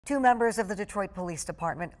Two members of the Detroit Police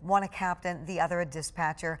Department, one a captain, the other a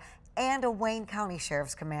dispatcher, and a Wayne County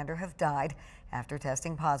Sheriff's commander have died after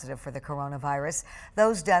testing positive for the coronavirus.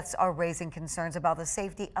 Those deaths are raising concerns about the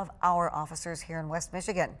safety of our officers here in West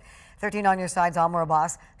Michigan. 13 on your side's Amar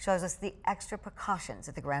Abbas shows us the extra precautions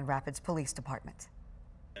at the Grand Rapids Police Department.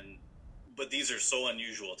 But these are so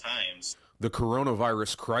unusual times. The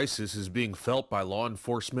coronavirus crisis is being felt by law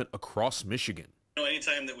enforcement across Michigan.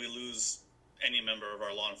 Anytime that we lose any member of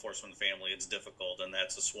our law enforcement family, it's difficult, and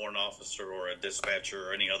that's a sworn officer or a dispatcher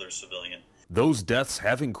or any other civilian. Those deaths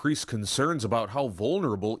have increased concerns about how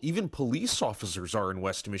vulnerable even police officers are in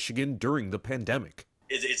West Michigan during the pandemic.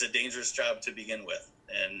 It's a dangerous job to begin with,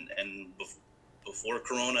 and before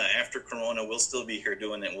Corona, after Corona, we'll still be here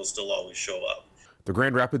doing it. We'll still always show up. The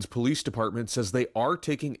Grand Rapids Police Department says they are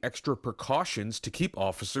taking extra precautions to keep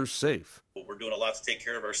officers safe. We're doing a lot to take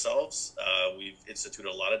care of ourselves. We've instituted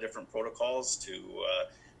a lot of different protocols to,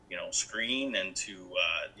 screen and to,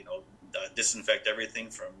 disinfect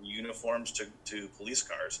everything from uniforms to police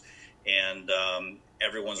cars. And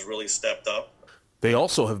everyone's really stepped up. They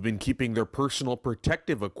also have been keeping their personal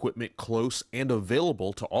protective equipment close and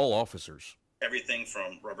available to all officers. Everything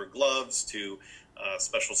from rubber gloves to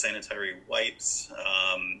special sanitary wipes,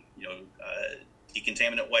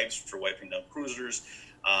 decontaminant wipes for wiping down cruisers,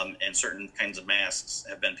 and certain kinds of masks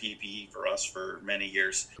have been PPE for us for many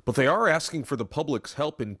years. But they are asking for the public's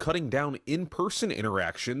help in cutting down in-person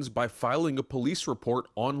interactions by filing a police report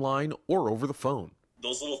online or over the phone.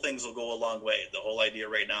 Those little things will go a long way. The whole idea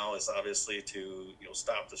right now is obviously to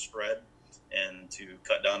stop the spread and to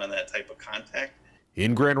cut down on that type of contact.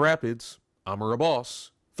 In Grand Rapids, Amar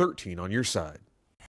Abbas, 13 on your side.